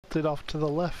tilted off to the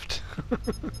left.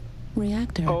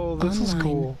 Reactor Oh, this online. is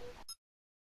cool.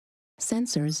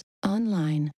 Sensors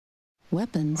online.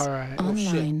 Weapons Alright.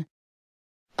 online.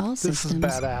 All This is systems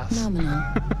badass. nominal.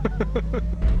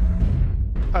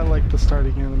 I like the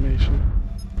starting animation.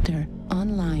 Reactor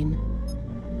online.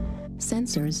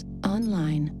 Sensors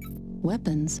online.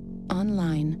 Weapons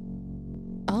online.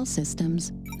 All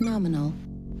systems nominal.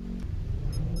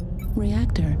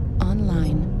 Reactor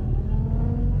online.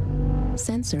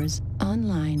 Sensors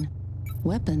online.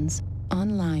 Weapons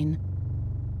online.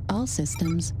 All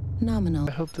systems nominal.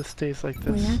 I hope this stays like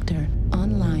this. Reactor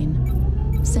online.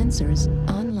 Sensors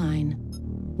online.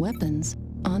 Weapons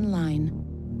online.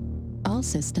 All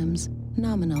systems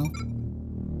nominal.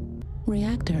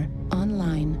 Reactor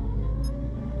online.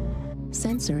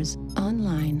 Sensors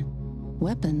online.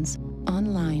 Weapons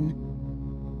online.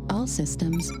 All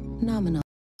systems nominal.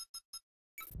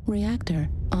 Reactor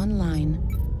online.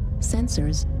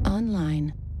 Sensors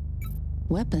online.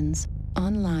 Weapons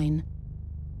online.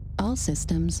 All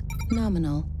systems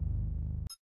nominal.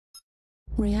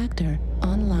 Reactor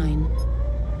online.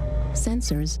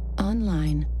 Sensors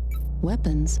online.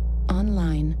 Weapons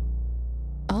online.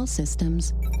 All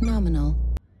systems nominal.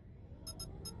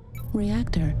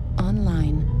 Reactor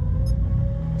online.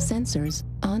 Sensors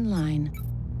online.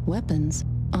 Weapons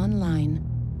online.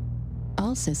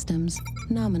 All systems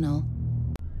nominal.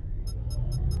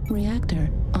 Reactor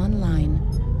online.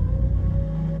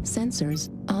 Sensors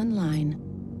online.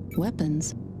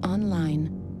 Weapons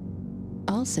online.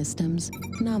 All systems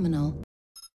nominal.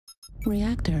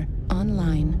 Reactor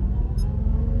online.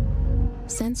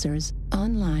 Sensors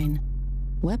online.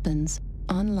 Weapons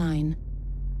online.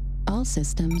 All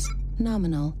systems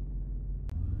nominal.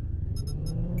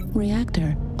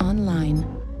 Reactor online.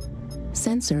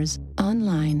 Sensors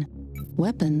online.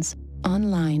 Weapons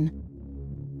online.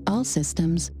 All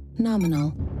systems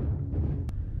nominal.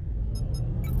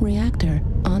 Reactor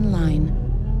online.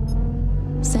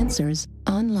 Sensors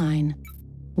online.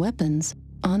 Weapons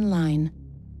online.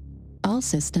 All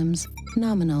systems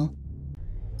nominal.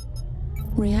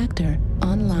 Reactor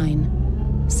online.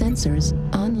 Sensors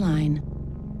online.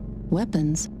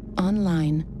 Weapons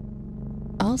online.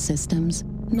 All systems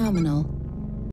nominal.